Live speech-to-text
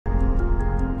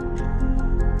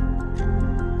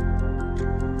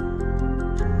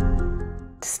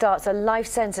starts a life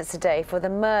sentence today for the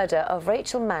murder of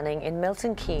Rachel Manning in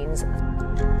Milton Keynes.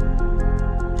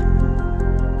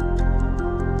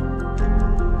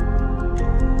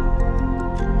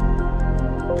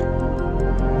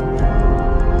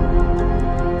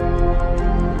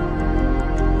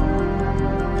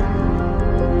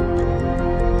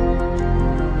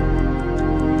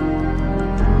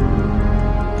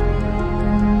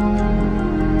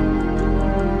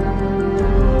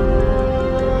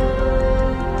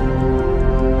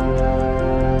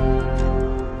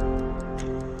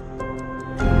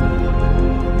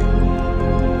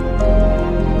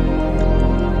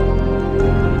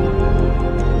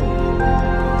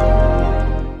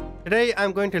 Today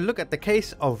I'm going to look at the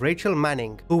case of Rachel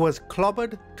Manning, who was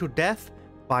clobbered to death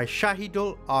by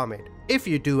Shahidul Ahmed. If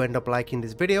you do end up liking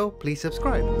this video, please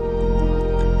subscribe.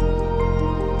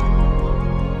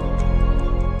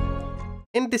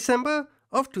 In December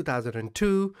of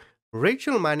 2002,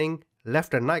 Rachel Manning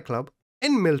left a nightclub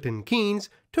in Milton Keynes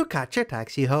to catch a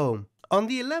taxi home. On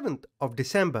the 11th of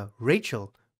December,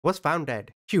 Rachel was found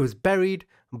dead. She was buried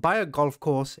by a golf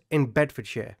course in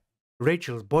Bedfordshire.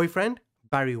 Rachel's boyfriend,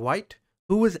 Barri White,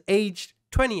 who was aged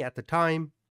 20 at the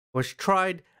time, was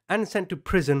tried and sent to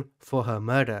prison for her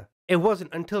murder. It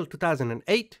wasn't until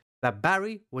 2008 that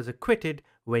Barri was acquitted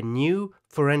when new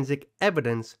forensic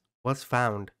evidence was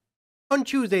found. On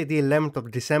Tuesday the 11th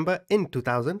of December in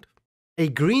 2000, a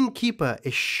greenkeeper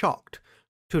is shocked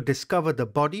to discover the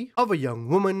body of a young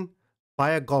woman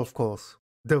by a golf course.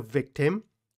 The victim,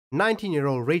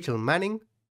 19-year-old Rachel Manning,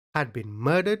 had been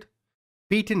murdered,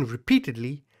 beaten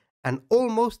repeatedly, and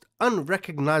almost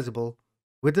unrecognizable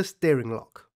with a steering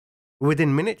lock.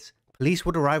 Within minutes, police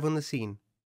would arrive on the scene.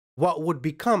 What would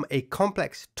become a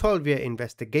complex 12-year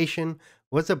investigation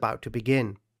was about to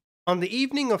begin. On the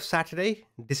evening of Saturday,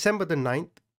 December the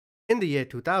 9th, in the year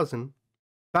 2000,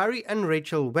 Barri and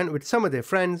Rachel went with some of their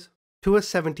friends to a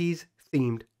 70s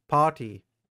themed party.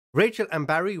 Rachel and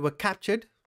Barri were captured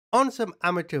on some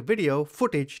amateur video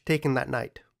footage taken that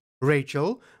night.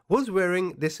 Rachel was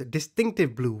wearing this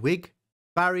distinctive blue wig,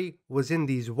 Barri was in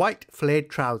these white flared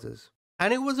trousers,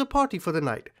 and it was a party for the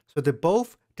night, so they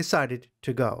both decided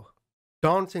to go.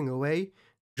 Dancing away,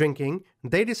 drinking,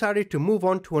 they decided to move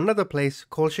on to another place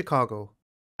called Chicago.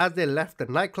 As they left the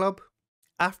nightclub,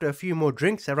 after a few more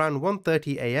drinks around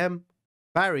 1:30 AM,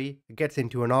 Barri gets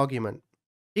into an argument.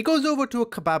 He goes over to a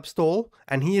kebab stall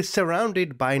and he is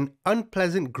surrounded by an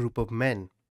unpleasant group of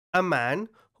men. A man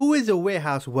who is a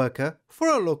warehouse worker for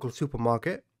a local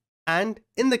supermarket and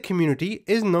in the community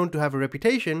is known to have a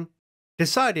reputation,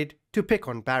 decided to pick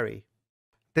on Barri.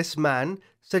 This man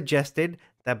suggested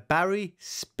that Barri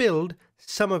spilled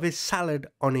some of his salad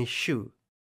on his shoe.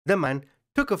 The man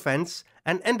took offense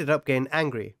and ended up getting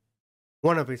angry.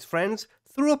 One of his friends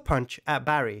threw a punch at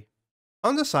Barri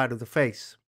on the side of the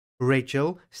face.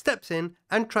 Rachel steps in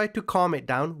and tried to calm it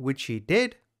down, which she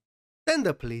did. Then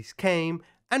the police came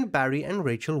and Barri and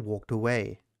Rachel walked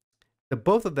away. The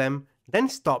both of them then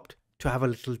stopped to have a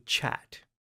little chat.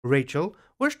 Rachel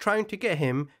was trying to get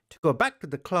him to go back to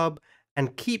the club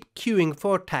and keep queuing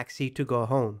for a taxi to go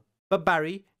home. But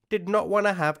Barri did not want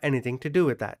to have anything to do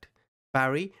with that.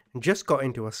 Barri just got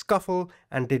into a scuffle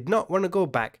and did not want to go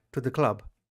back to the club.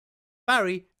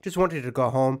 Barri just wanted to go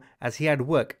home as he had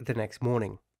work the next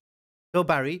morning. So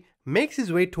Barri makes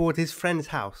his way towards his friend's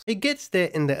house. He gets there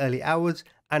in the early hours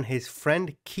and his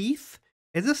friend Keith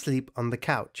is asleep on the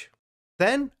couch.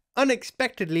 Then,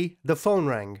 unexpectedly, the phone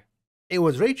rang. It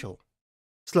was Rachel.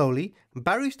 Slowly,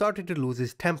 Barri started to lose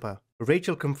his temper.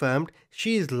 Rachel confirmed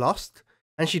she is lost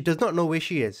and she does not know where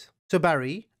she is. So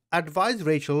Barri advised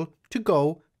Rachel to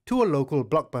go to a local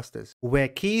Blockbusters, where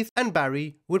Keith and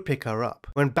Barri would pick her up.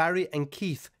 When Barri and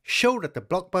Keith showed at the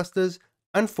Blockbusters,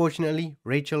 unfortunately,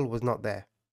 Rachel was not there.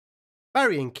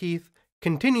 Barri and Keith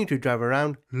continue to drive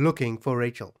around looking for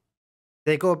Rachel.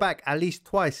 They go back at least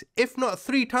twice, if not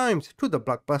 3 times, to the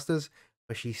Blockbusters,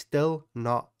 but she's still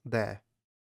not there.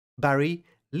 Barri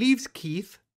leaves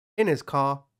Keith in his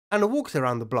car and walks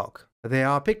around the block. There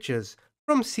are pictures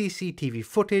from CCTV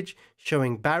footage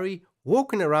showing Barri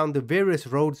walking around the various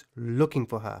roads looking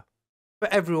for her. For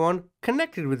everyone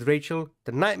connected with Rachel,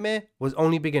 the nightmare was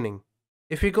only beginning.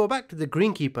 If we go back to the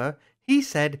greenkeeper, he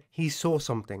said he saw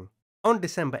something. On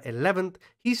December 11th,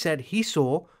 he said he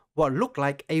saw what looked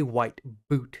like a white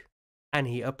boot, and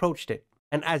he approached it.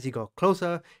 And as he got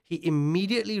closer, he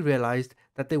immediately realized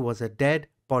that there was a dead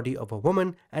body of a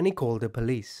woman and he called the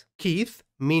police. Keith,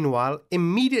 meanwhile,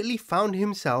 immediately found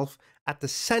himself at the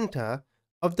center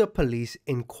of the police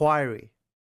inquiry.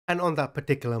 And on that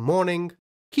particular morning,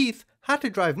 Keith had to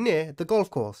drive near the golf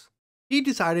course. He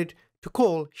decided to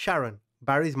call Sharon,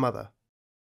 Barri's mother.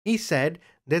 He said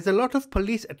there's a lot of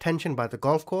police attention by the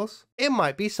golf course. It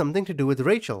might be something to do with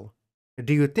Rachel.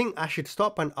 Do you think I should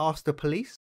stop and ask the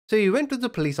police? So he went to the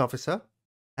police officer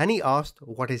and he asked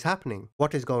what is happening,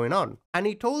 what is going on. And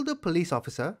he told the police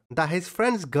officer that his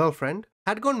friend's girlfriend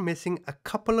had gone missing a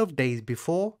couple of days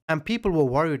before and people were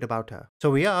worried about her.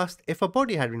 So he asked if a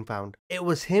body had been found. It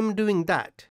was him doing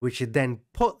that which then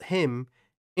put him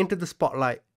into the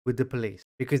spotlight with the police,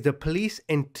 because the police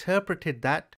interpreted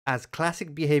that as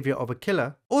classic behavior of a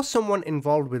killer or someone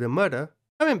involved with a murder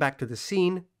coming back to the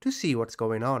scene to see what's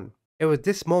going on. It was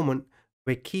this moment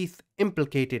where Keith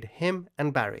implicated him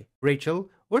and Barri. Rachel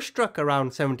was struck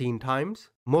around 17 times.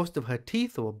 Most of her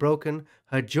teeth were broken,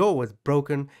 her jaw was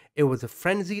broken. It was a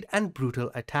frenzied and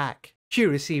brutal attack. She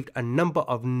received a number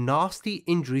of nasty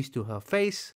injuries to her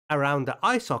face, around the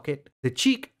eye socket, the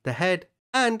cheek, the head,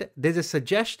 and there's a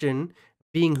suggestion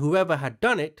being whoever had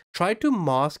done it tried to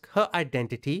mask her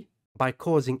identity by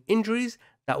causing injuries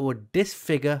that would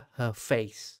disfigure her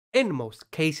face. In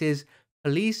most cases,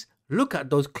 police look at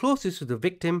those closest to the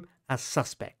victim as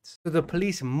suspects. So the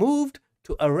police moved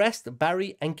to arrest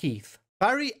Barri and Keith.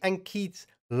 Barri and Keith's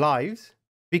lives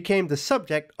became the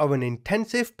subject of an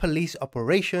intensive police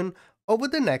operation over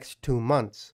the next 2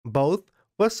 months. Both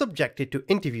were subjected to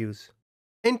interviews.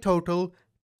 In total,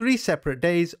 3 separate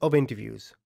days of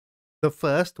interviews. The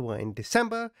first were in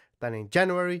December, then in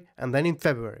January, and then in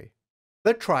February.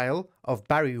 The trial of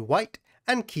Barri White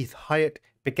and Keith Hyatt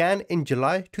began in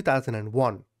July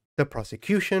 2001. The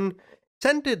prosecution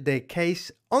centered their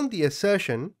case on the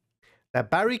assertion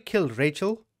that Barri killed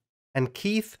Rachel and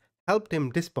Keith helped him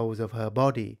dispose of her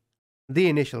body. The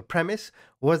initial premise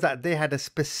was that they had a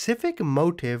specific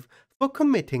motive for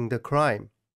committing the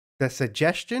crime. The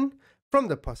suggestion from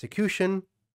the prosecution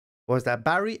was that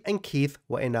Barri and Keith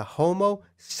were in a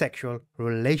homosexual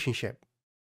relationship,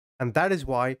 and that is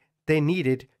why they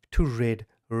needed to rid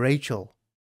Rachel.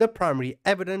 The primary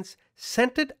evidence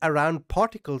centered around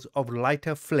particles of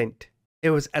lighter flint.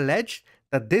 It was alleged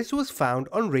that this was found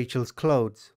on Rachel's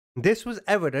clothes. This was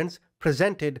evidence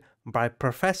presented by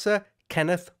Professor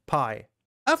Kenneth Pye,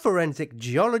 a forensic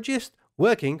geologist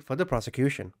working for the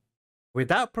prosecution.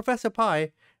 Without Professor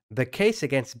Pye, the case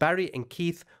against Barri and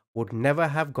Keith would never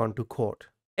have gone to court.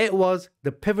 It was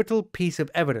the pivotal piece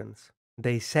of evidence.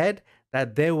 They said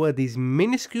that there were these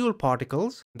minuscule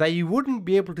particles that you wouldn't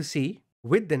be able to see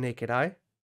with the naked eye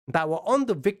that were on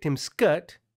the victim's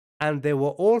skirt, and they were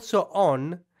also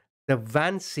on the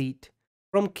van seat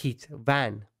from Keith's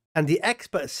van. And the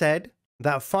expert said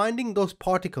that finding those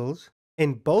particles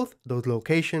in both those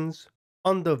locations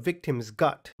on the victim's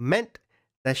gut meant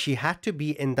that she had to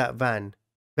be in that van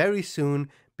very soon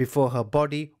before her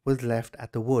body was left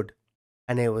at the wood.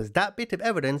 And it was that bit of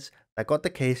evidence that got the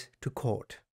case to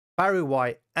court. Barri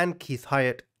White and Keith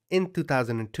Hyatt in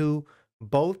 2002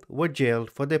 both were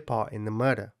jailed for their part in the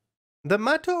murder. The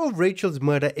matter of Rachel's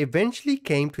murder eventually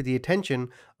came to the attention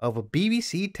of a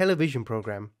BBC television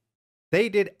program. They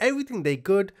did everything they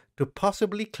could to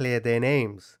possibly clear their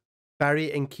names.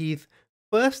 Barri and Keith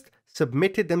first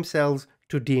submitted themselves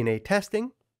to DNA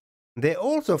testing. They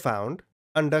also found,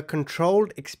 under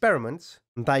controlled experiments,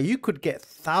 that you could get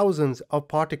thousands of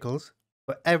particles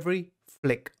for every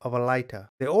flick of a lighter.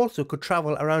 They also could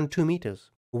travel around 2 meters.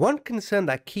 One concern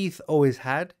that Keith always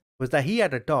had was that he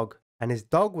had a dog, and his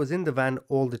dog was in the van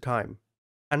all the time.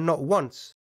 And not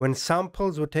once, when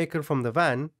samples were taken from the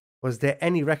van, was there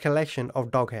any recollection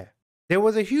of dog hair. There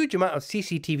was a huge amount of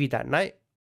CCTV that night,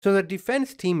 so the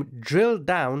defense team drilled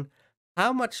down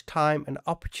how much time and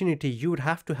opportunity you would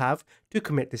have to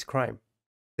commit this crime.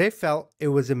 They felt it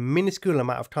was a minuscule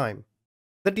amount of time.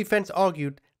 The defense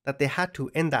argued that they had to,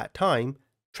 in that time,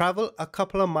 travel a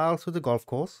couple of miles to the golf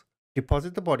course,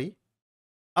 deposit the body,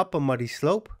 up a muddy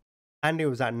slope, and it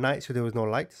was at night so there was no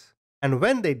lights. And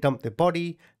when they dumped the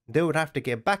body, they would have to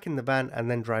get back in the van and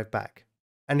then drive back.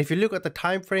 And if you look at the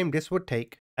time frame this would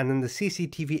take, and then the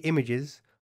CCTV images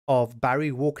of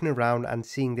Barri walking around and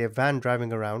seeing their van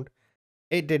driving around,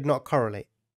 it did not correlate.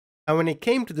 And when it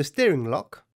came to the steering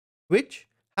lock, which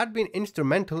had been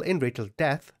instrumental in Rachel's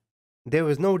death, there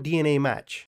was no DNA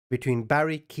match between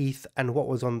Barri, Keith, and what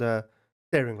was on the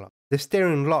steering lock. The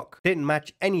steering lock didn't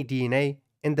match any DNA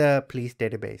in the police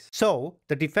database. So,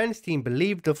 the defense team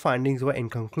believed the findings were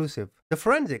inconclusive. The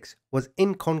forensics was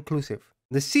inconclusive.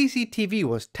 The CCTV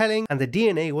was telling, and the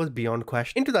DNA was beyond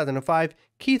question. In 2005,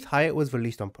 Keith Hyatt was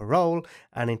released on parole,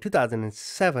 and in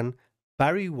 2007,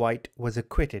 Barri White was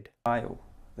acquitted.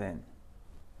 Then,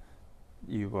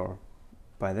 you were,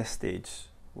 by this stage,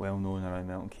 well known around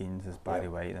Milton Keynes as Barri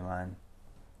White, the man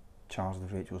charged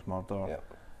with Rachel's murder.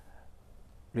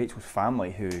 Rachel's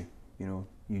family, who you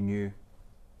knew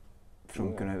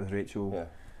from going out with Rachel, Yeah.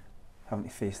 having to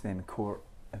face them in court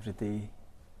every day.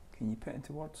 Can you put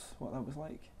into words what that was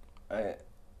like?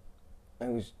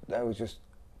 That was just,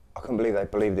 I couldn't believe they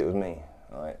believed it was me,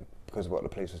 like, because of what the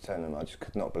police was telling them. I just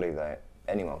could not believe that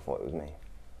anyone thought it was me.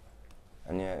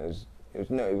 And yeah,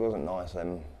 it wasn't nice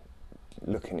them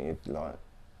looking at you like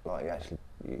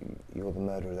you're the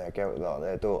murderer of their girl, like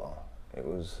their daughter. It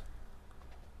was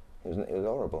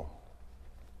horrible.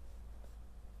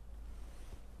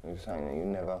 It was saying that you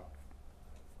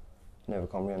never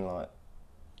comprehend, like,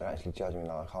 they actually judge me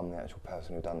like I'm the actual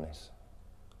person who done this,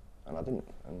 and I didn't.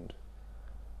 And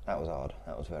that was hard.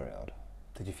 That was very hard.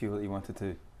 Did you feel that you wanted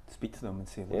to speak to them and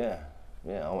say, look?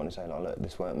 Yeah. I want to say, like, look,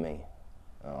 this weren't me.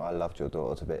 I loved your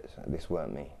daughter to bits. This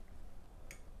weren't me.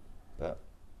 But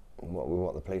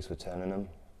what the police were telling them,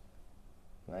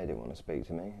 they didn't want to speak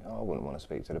to me. I wouldn't want to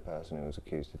speak to the person who was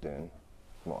accused of doing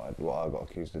what I got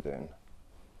accused of doing.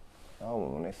 I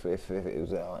wouldn't want, if it was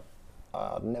there,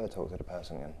 I'd never talk to the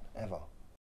person again, ever.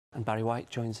 And Barri White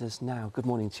joins us now. Good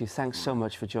morning to you. Thanks so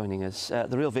much for joining us.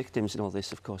 The real victims in all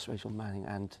this, of course, Rachel Manning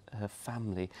and her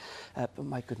family. But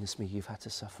my goodness me, you've had to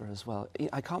suffer as well.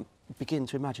 I can't begin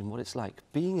to imagine what it's like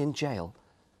being in jail,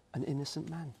 an innocent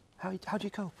man. How do you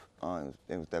cope? Oh,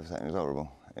 it was devastating. It was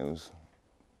horrible. It was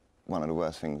one of the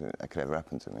worst things that could ever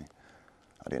happen to me.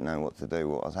 I didn't know what to do,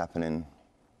 what was happening,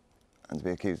 and to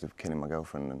be accused of killing my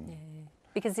girlfriend. And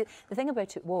because the thing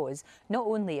about it was, not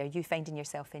only are you finding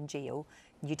yourself in jail,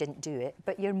 you didn't do it,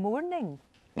 but you're mourning.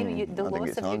 You know, the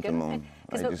loss of your girlfriend.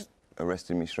 They just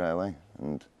arrested me straight away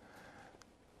and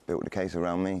built the case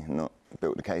around me, not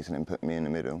built the case and then put me in the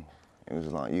middle. It was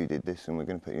like, you did this and we're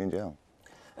going to put you in jail.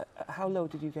 How low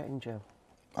did you get in jail?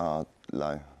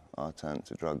 Low. I turned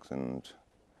to drugs and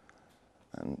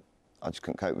I just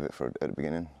couldn't cope with it at the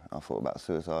beginning. I thought about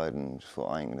suicide and just thought,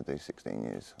 I ain't going to do 16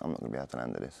 years. I'm not going to be able to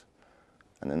handle this.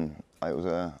 And then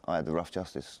I had the rough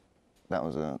justice. That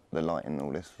was the light in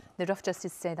all this. The Rough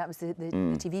Justice said that was the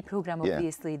TV programme,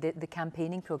 obviously, the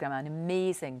campaigning programme, an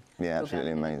amazing programme.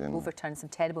 Absolutely amazing. Overturned some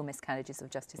terrible miscarriages of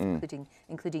justice,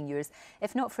 including yours.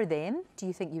 If not for them, do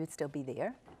you think you would still be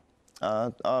there?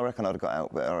 I reckon I'd have got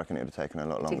out, but I reckon it would have taken a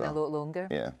lot longer. Taken a lot longer?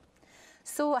 Yeah.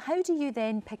 So how do you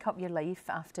then pick up your life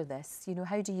after this? You know,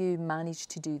 how do you manage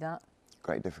to do that?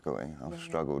 Great difficulty. I've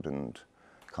struggled and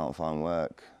can't find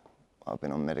work. I've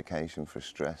been on medication for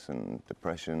stress and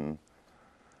depression.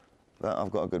 But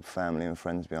I've got a good family and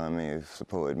friends behind me who've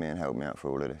supported me and helped me out for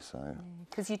all of this.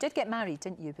 Because you did get married,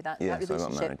 didn't you? But that relationship, I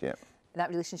got married, yeah. That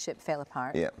relationship fell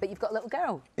apart. Yeah. But you've got a little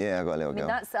girl. Yeah, I've got a little girl. I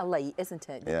mean, that's a light, isn't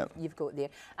it? Yeah. You've got there.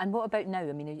 And what about now?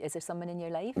 I mean, is there someone in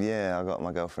your life? Yeah, I got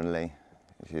my girlfriend Lee.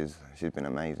 She's been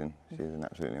amazing. She's an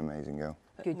absolutely amazing girl.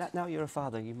 Good. Now you're a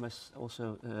father, you must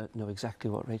also know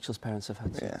exactly what Rachel's parents have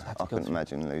had to, Yeah, I couldn't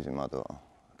imagine losing my daughter.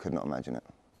 I could not imagine it.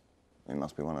 It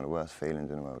must be one of the worst feelings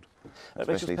in the world,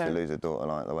 especially to lose a daughter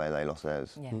like the way they lost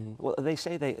theirs. Yeah. Well, they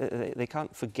say they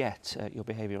can't forget your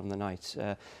behaviour on the night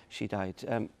she died.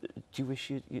 Do you wish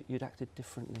you'd acted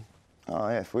differently? Oh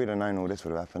yeah, if we'd have known all this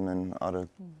would have happened, then I'd have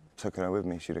took her with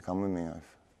me. She'd have come with me.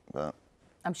 But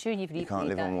I'm sure you've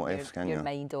replayed that in your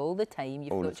mind all the time.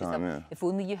 You've all thought the time, yourself, if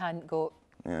only you hadn't got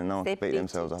yeah, no one could beat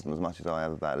themselves up as much as I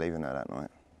have about leaving her that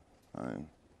night.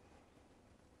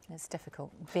 It's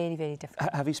difficult, very, very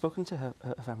difficult. Have you spoken to her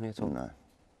family at all? No,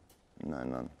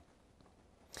 none.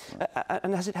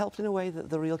 And has it helped in a way that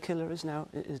the real killer is now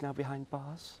behind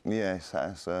bars? Yes,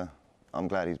 I'm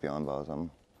glad he's behind bars. I'm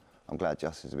glad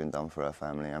justice has been done for her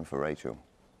family and for Rachel.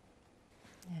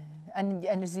 Yeah. And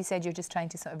as you said, you're just trying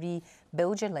to sort of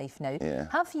rebuild your life now. Yeah.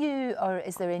 Have you, or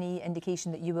is there any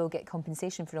indication that you will get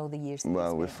compensation for all the years?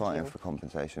 Well, we're fighting for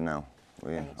compensation now.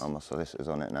 I'm a solicitor's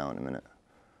on it now in a minute.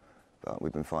 But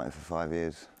we've been fighting for 5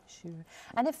 years. Sure.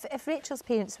 And if Rachel's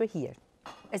parents were here,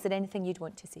 is there anything you'd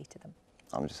want to say to them?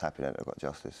 I'm just happy that they've got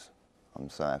justice. I'm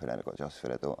so happy that they've got justice for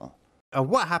their daughter.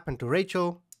 What happened to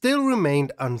Rachel still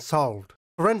remained unsolved.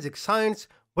 Forensic science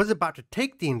was about to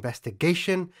take the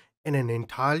investigation in an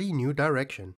entirely new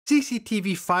direction.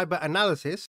 CCTV fiber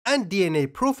analysis and DNA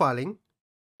profiling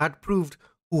had proved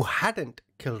who hadn't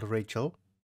killed Rachel.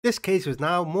 This case was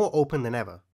now more open than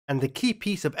ever, and the key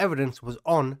piece of evidence was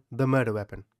on the murder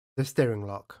weapon, the steering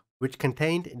lock, which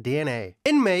contained DNA.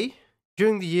 In May,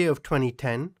 during the year of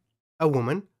 2010, a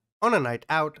woman, on a night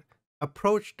out,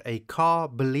 approached a car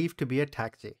believed to be a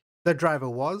taxi. The driver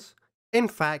was, in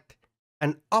fact,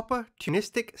 an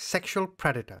opportunistic sexual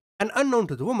predator. And unknown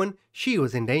to the woman, she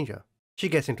was in danger. She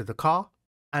gets into the car,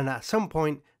 and at some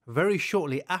point, very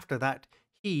shortly after that,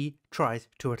 he tries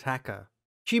to attack her.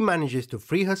 She manages to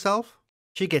free herself.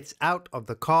 She gets out of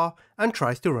the car and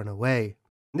tries to run away.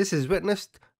 This is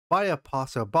witnessed by a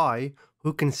passer-by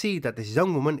who can see that this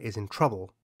young woman is in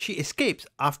trouble. She escapes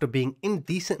after being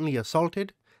indecently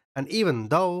assaulted, and even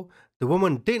though the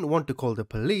woman didn't want to call the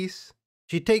police,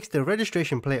 she takes the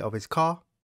registration plate of his car,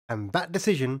 and that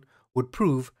decision would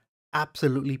prove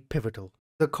absolutely pivotal.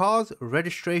 The car's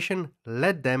registration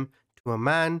led them to a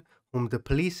man whom the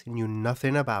police knew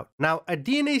nothing about. Now, a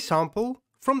DNA sample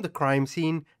from the crime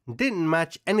scene didn't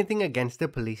match anything against the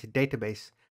police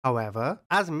database. However,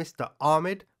 as Mr.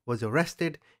 Ahmed was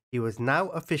arrested, he was now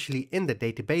officially in the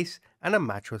database and a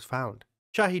match was found.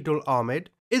 Shahidul Ahmed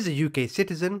is a UK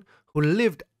citizen who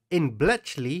lived in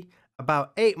Bletchley,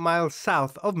 about 8 miles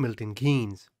south of Milton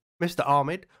Keynes. Mr.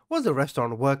 Ahmed was a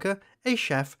restaurant worker, a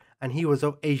chef, and he was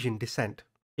of Asian descent.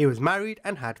 He was married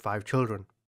and had 5 children.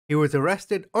 He was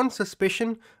arrested on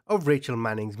suspicion of Rachel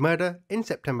Manning's murder in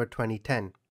September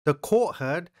 2010. The court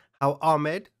heard how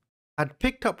Ahmed had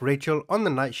picked up Rachel on the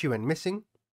night she went missing,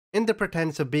 in the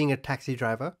pretense of being a taxi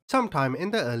driver, sometime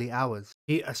in the early hours.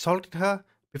 He assaulted her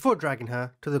before dragging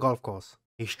her to the golf course.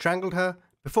 He strangled her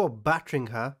before battering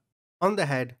her on the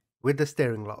head with the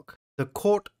steering lock. The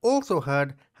court also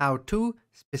heard how 2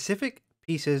 specific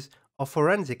pieces of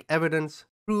forensic evidence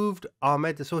proved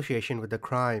Ahmed's association with the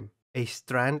crime. A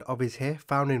strand of his hair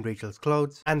found in Rachel's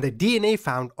clothes, and the DNA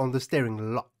found on the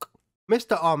steering lock.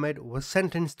 Mr. Ahmed was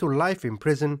sentenced to life in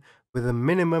prison with a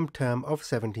minimum term of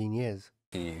 17 years.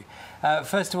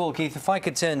 First of all, Keith, if I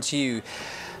could turn to you,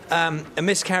 a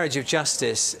miscarriage of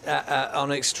justice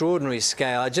on an extraordinary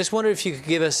scale. I just wonder if you could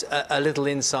give us a little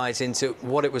insight into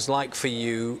what it was like for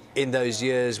you in those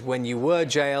years when you were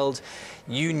jailed,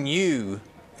 you knew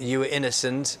you were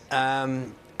innocent,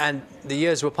 and the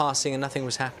years were passing and nothing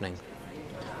was happening.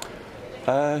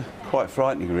 Quite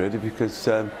frightening, really, because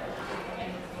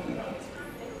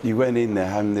you went in there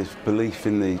having this belief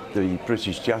in the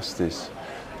British justice.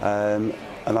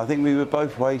 And I think we were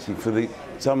both waiting for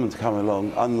someone to come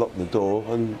along, unlock the door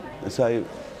and say,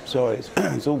 sorry,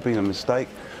 it's all been a mistake,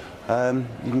 you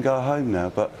can go home now.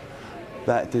 But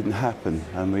that didn't happen,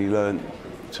 and we learned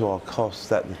to our cost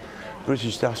that the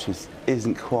British justice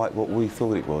isn't quite what we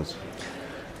thought it was.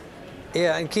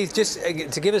 Yeah, and Keith, just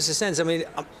to give us a sense, I mean,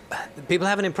 people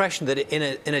have an impression that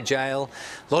in a jail,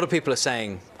 a lot of people are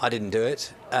saying, I didn't do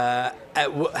it.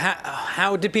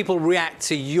 How did people react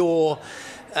to your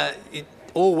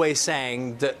always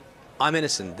saying that I'm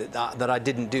innocent, that I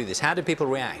didn't do this? How did people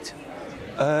react?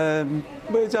 Well,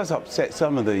 it does upset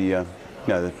some of the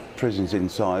the prisons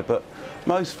inside, but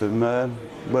most of them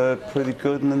were pretty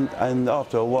good, and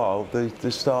after a while,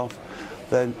 the staff,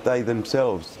 they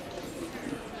themselves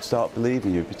start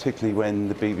believing you, particularly when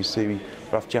the BBC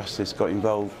Rough Justice got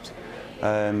involved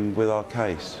with our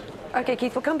case. OK,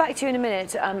 Keith, we'll come back to you in a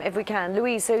minute, if we can.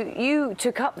 Louise, so you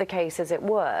took up the case, as it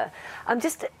were.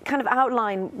 Just kind of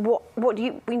outline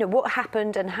what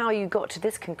happened and how you got to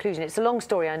this conclusion. It's a long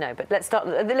story, I know, but let's start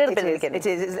a little bit at the beginning. It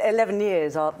is. 11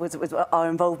 years was our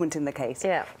involvement in the case.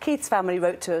 Yeah. Keith's family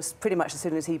wrote to us pretty much as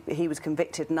soon as he was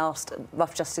convicted and asked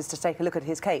Rough Justice to take a look at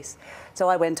his case. So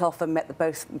I went off and met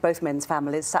both men's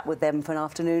families, sat with them for an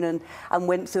afternoon and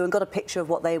went through and got a picture of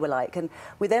what they were like. And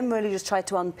we then really just tried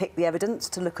to unpick the evidence,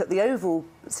 to look at the overall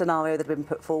scenario that had been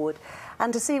put forward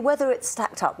and to see whether it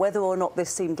stacked up, whether or not this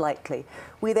seemed likely.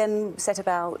 We then set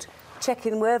about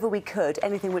checking wherever we could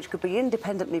anything which could be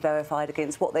independently verified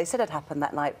against what they said had happened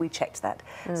that night. We checked that.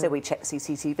 So we checked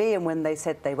CCTV, and when they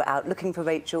said they were out looking for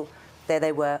Rachel, there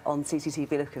they were on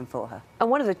CCTV looking for her. And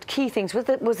one of the key things was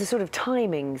the sort of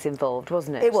timings involved,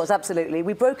 wasn't it? It was, absolutely.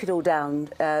 We broke it all down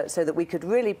so that we could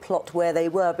really plot where they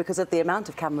were because of the amount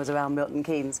of cameras around Milton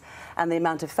Keynes and the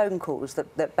amount of phone calls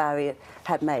that Barry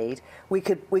had made. We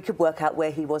could work out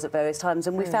where he was at various times,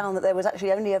 and we found that there was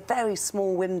actually only a very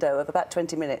small window of about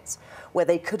 20 minutes where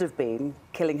they could have been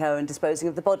killing her and disposing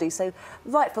of the body. So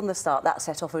right from the start, that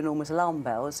set off enormous alarm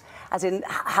bells, as in,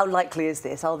 how likely is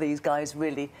this? Are these guys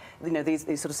really, these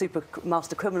sort of super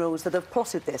master criminals that have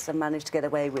plotted this and managed to get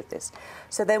away with this?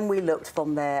 So then we looked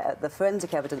from there at the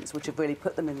forensic evidence, which had really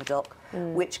put them in the dock,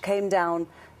 which came down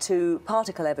to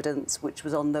particle evidence, which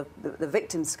was on the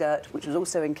victim's skirt, which was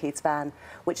also in Keith's van,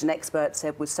 which an expert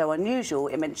said was so unusual,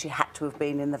 it meant she had to have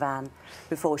been in the van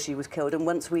before she was killed. And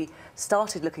once we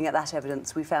started looking at that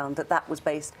evidence, we found that that was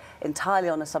based entirely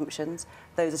on assumptions.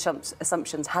 Those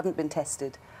assumptions hadn't been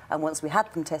tested. And once we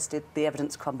had them tested, the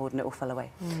evidence crumbled and it all fell away.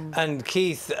 And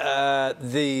Keith,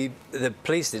 the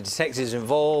police, the detectives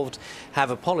involved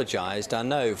have apologised, I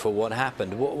know, for what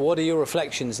happened. What are your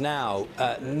reflections now,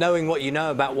 knowing what you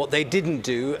know about what they didn't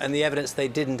do and the evidence they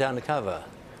didn't uncover?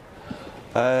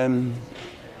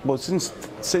 Well, since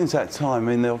that time,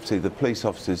 I mean, obviously the police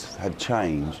officers had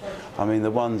changed. I mean,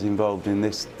 the ones involved in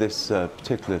this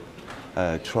particular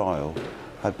trial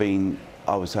have been,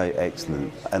 I would say,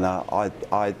 excellent, and I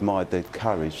admired their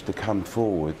courage to come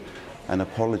forward and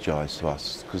apologise to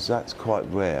us, because that's quite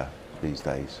rare these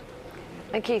days.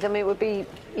 And Keith, I mean, it would be,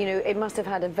 you know, it must have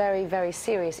had a very, very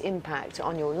serious impact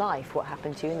on your life, what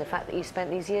happened to you, and the fact that you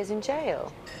spent these years in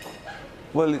jail.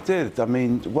 Well, it did. I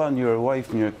mean, one, you're away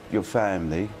from your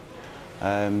family,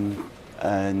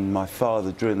 and my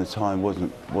father during the time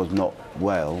was not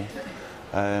well,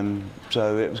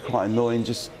 so it was quite annoying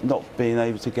just not being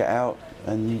able to get out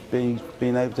and being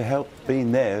able to help,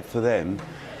 being there for them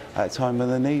at a time when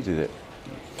they needed it.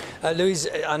 Louise,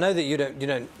 I know that you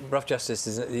don't rough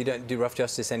justice. You don't do rough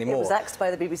justice anymore. It was axed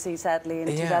by the BBC, sadly, in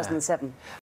 2007.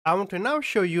 I want to now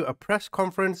show you a press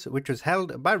conference which was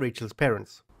held by Rachel's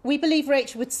parents. We believe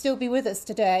Rachel would still be with us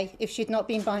today if she'd not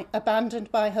been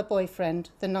abandoned by her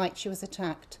boyfriend the night she was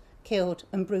attacked, killed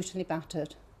and brutally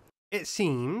battered. It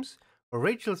seems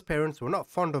Rachel's parents were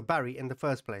not fond of Barri in the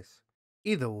first place.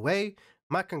 Either way,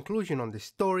 my conclusion on this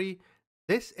story: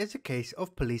 this is a case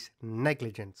of police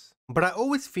negligence. But I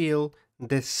always feel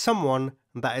there's someone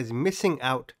that is missing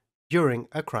out during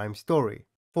a crime story.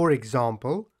 For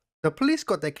example, the police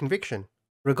got their conviction.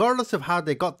 Regardless of how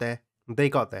they got there, they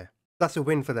got there. That's a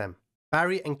win for them.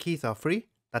 Barri and Keith are free.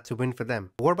 That's a win for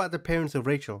them. What about the parents of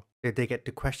Rachel? Did they get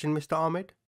to question Mr.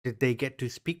 Ahmed? Did they get to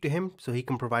speak to him so he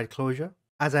can provide closure?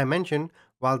 As I mentioned,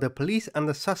 while the police and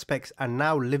the suspects are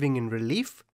now living in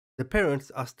relief, the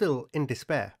parents are still in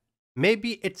despair.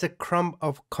 Maybe it's a crumb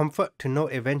of comfort to know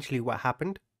eventually what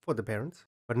happened for the parents,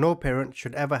 but no parent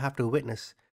should ever have to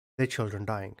witness their children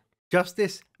dying.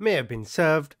 Justice may have been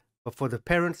served, but for the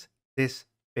parents, this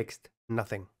fixed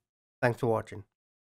nothing. Thanks for watching.